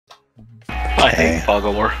I hate fog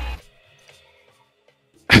of war.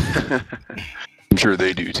 I'm sure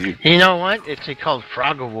they do too. You know what? It's called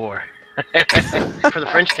Frog of War. For the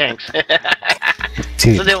French tanks.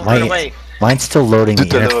 Dude, So they'll run away. mine's still loading the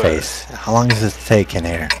interface. How long does this take in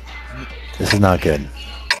here? This is not good.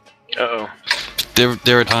 Uh-oh.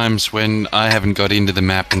 There are times when I haven't got into the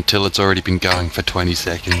map until it's already been going for 20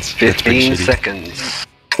 seconds. 15 seconds.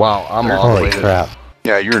 Wow, I'm all the Holy way crap.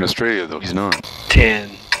 Yeah, you're in Australia though. He's not.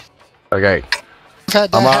 10. Okay. I've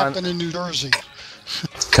had that happen in New Jersey.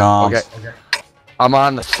 Okay. I'm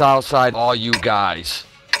on the south side, all you guys.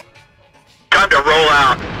 Time to roll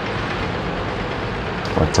out.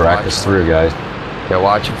 We'll track us through, guys. Okay,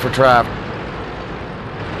 watching for traffic.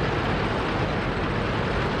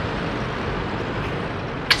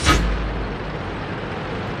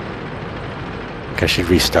 I should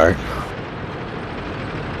restart.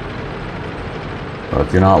 Well,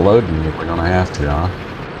 if you're not loading, we're gonna have to, huh?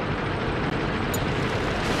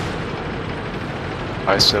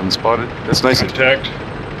 I-7 spotted. That's nice. Contact.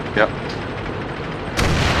 Yep.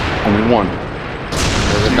 Only one.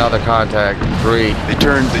 There's another contact. 3. They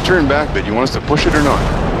turned back a bit. You want us to push it or not?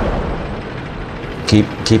 Keep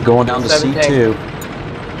going down to C2.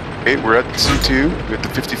 Okay, we're at C2. We got the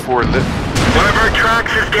 54 lit. One of our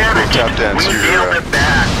tracks is damaged. Tap dance. We nailed it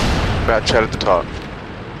back. Bat chat at the top.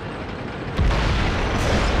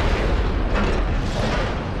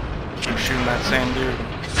 Keep shooting that same dude.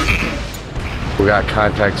 We got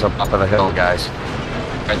contacts up of the hill, guys.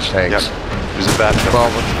 French tanks. Yep. There's a bat chat.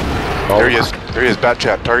 There he is. There he is. Bat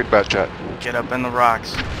chat. Target bat chat. Get up in the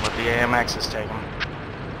rocks. Let the AMXs take them.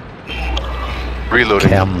 Reloading.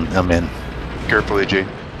 Okay, I'm in. Careful, AJ.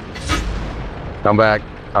 Come back.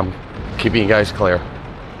 I'm keeping you guys clear.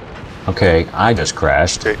 Okay, I just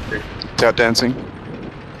crashed. Okay. Tap dancing.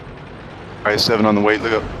 I-7 on the way.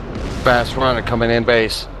 Look up. Fast runner coming in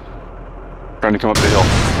base. Trying to come up the hill.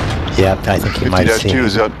 Yeah, I think he might see. 50-2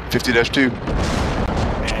 is out. 50-2.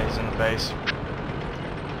 Yeah, he's in the base.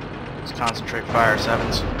 Let's concentrate fire,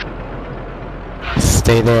 7s.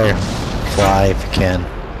 Stay there. Fly if you can.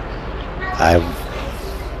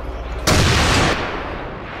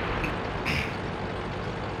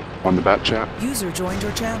 On the bat chat. User joined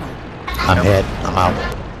your channel. I'm hit. I'm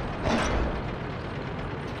out.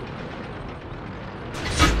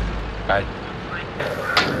 Right.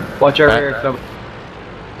 Watch our rear.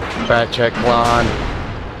 Bat check line.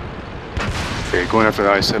 Okay, going after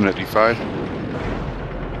the I-7 at D5.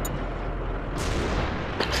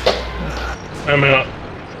 I'm out.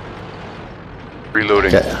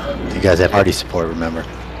 Reloading. You guys have party support, remember?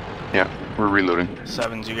 Yeah, we're reloading.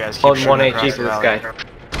 7s, you guys keep Holding shooting 1 across HG the for this valley. guy.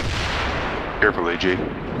 Careful, AJ.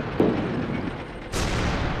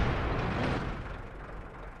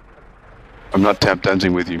 I'm not tap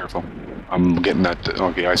dancing with you. Careful. I'm getting that.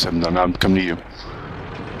 Okay, I-7 done. I'm coming to you.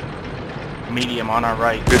 Medium on our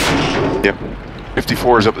right. 50, yep.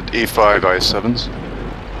 54 is up at A5 I-7s.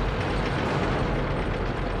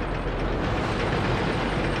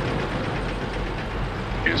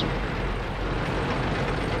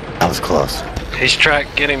 That was close. He's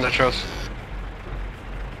tracked. Get him, Nitros.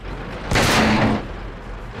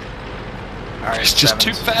 Alright, It's just 7s.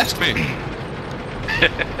 too fast, man.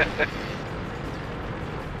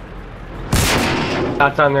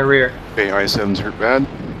 Shots on their rear. Okay, I-7s hurt bad.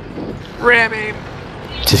 Ram him.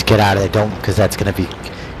 Just get out of there. Don't, because that's gonna be,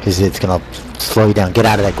 because it's gonna slow you down. Get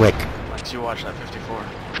out of there quick. Lex, you watch that 54.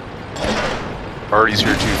 Artie's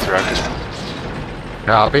here too, Thrakus.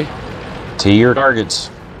 Copy. To your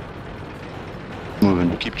targets.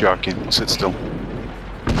 Moving. Keep jockeying. Sit still.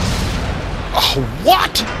 Oh,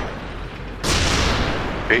 what?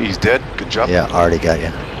 Okay, he's dead. Good job. Yeah, already got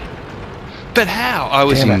you. But how? I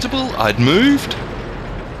was Damn it. invisible. I'd moved.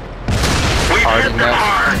 We've Alright, hit them now-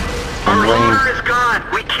 hard. Our roller is gone.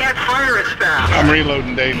 We can't fire as fast. I'm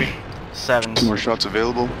reloading, Davey. 2 more 7s. shots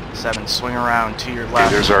available. 7s, swing around to your Okay,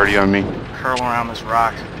 left. there's Artie on me. Curl around this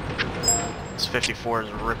rock. This 54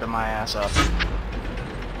 is ripping my ass up.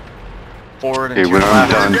 Forward and Okay, to when your I'm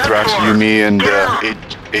left. done, Thrax, you, me, and User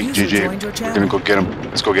 8JJ, joined your we're gonna go get him.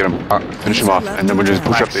 Let's go get him. Finish him off, and then we're just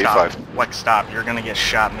push up to Stop. A5. Like, stop. You're gonna get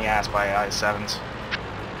shot in the ass by I-7s.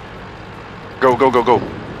 Go, go, go, go.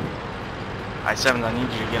 I-7s, I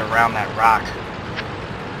need you to get around that rock.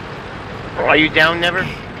 Are you down, Never?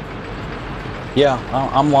 Yeah,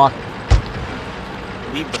 I'm locked.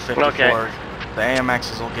 Leave the 54. Okay. The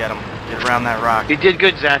AMXs will get him. Get around that rock. You did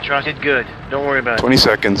good, Zatros. You did good. Don't worry about it. 20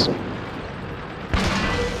 seconds.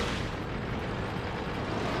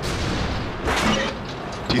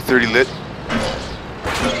 T30 lit.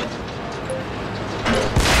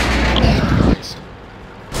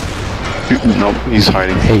 Nope, he's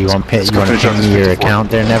hiding. Hey, you want to Let's go ping finish up this me your 54. account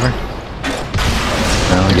there, Never?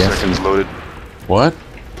 No, 2 yes. seconds loaded. What?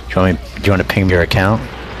 Do you want to ping me your account?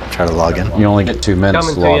 Try to log in. You only get 2 minutes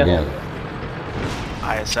Coming to to log ya.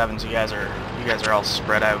 in. IS-7s, you guys are all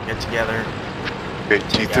spread out. Get together. Okay,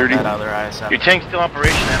 Take out T30. that other IS-7. Your tank's still in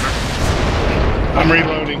operation, Ember. I'm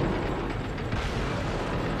reloading.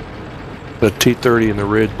 The T30 in the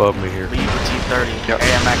ridge above me here. Leave the T30. Yep.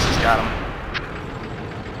 AMX has got him.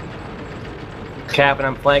 Cap and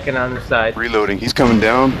I'm flanking on the side. Reloading. He's coming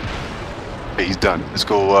down. Okay, he's done. Let's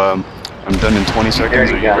go. I'm done in 20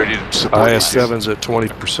 seconds. Are you ready to support these guys? IS-7's at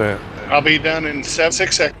 20%. I'll be done in 6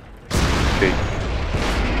 seconds. Okay.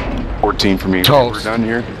 14 for me. Toast. We're done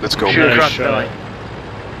here. Let's go. Shoot Nice across shot. the belly.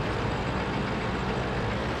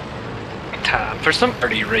 Time for some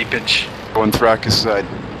dirty rapage. Going Thrakus side.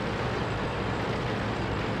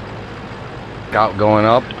 Scout going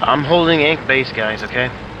up. I'm holding Ink base, guys, okay?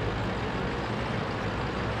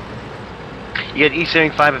 You get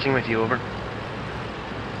E75 everything with you, over.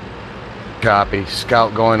 Copy.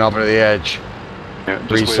 Scout going up to the edge. Yeah, just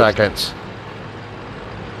 3 wait. seconds.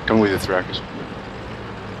 Come with the Thrakus.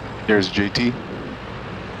 Here's JT.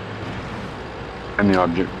 And the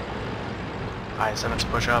object. IS-7s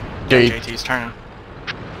push up. J- JT's turning.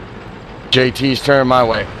 JT's turning my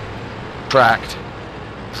way. Tracked.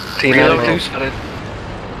 Team Reload. out 2 spotted.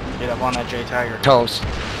 Get up on that J-Tiger. Toast.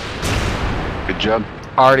 Good job.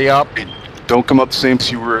 Already up. Don't come up the same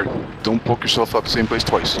place you were. Don't poke yourself up the same place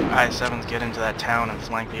twice. IS-7s get into that town and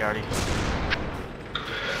flank the arty.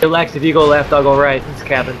 Hey, Lex, if you go left, I'll go right. It's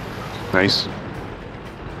cabin. Nice.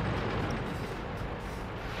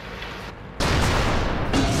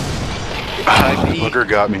 Booger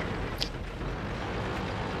got me.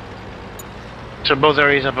 So both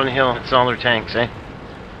areas up on the hill, it's all their tanks, eh?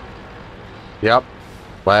 Yep.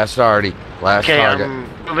 Last arty. Last Okay, target.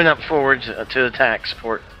 I'm moving up forward to attack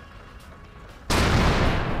support.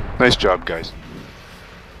 Nice job, guys.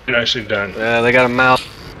 Nicely done. They got a mouse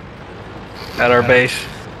at our base.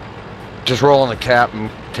 Just rolling the cap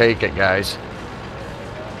and take it, guys.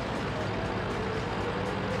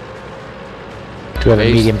 Do you have a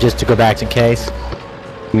Base. medium just to go back in case?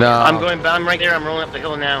 No. I'm right there, I'm rolling up the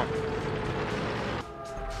hill now.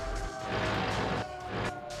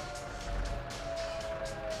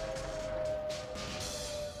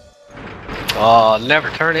 Oh, never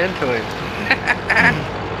turn into him.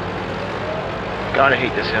 God, I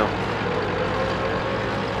hate this hill.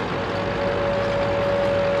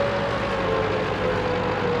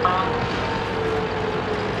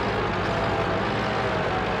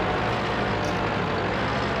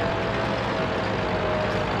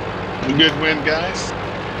 Good win, guys.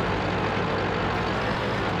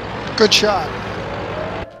 Good shot.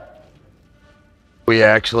 We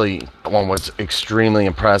actually, that one was extremely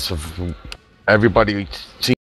impressive. Everybody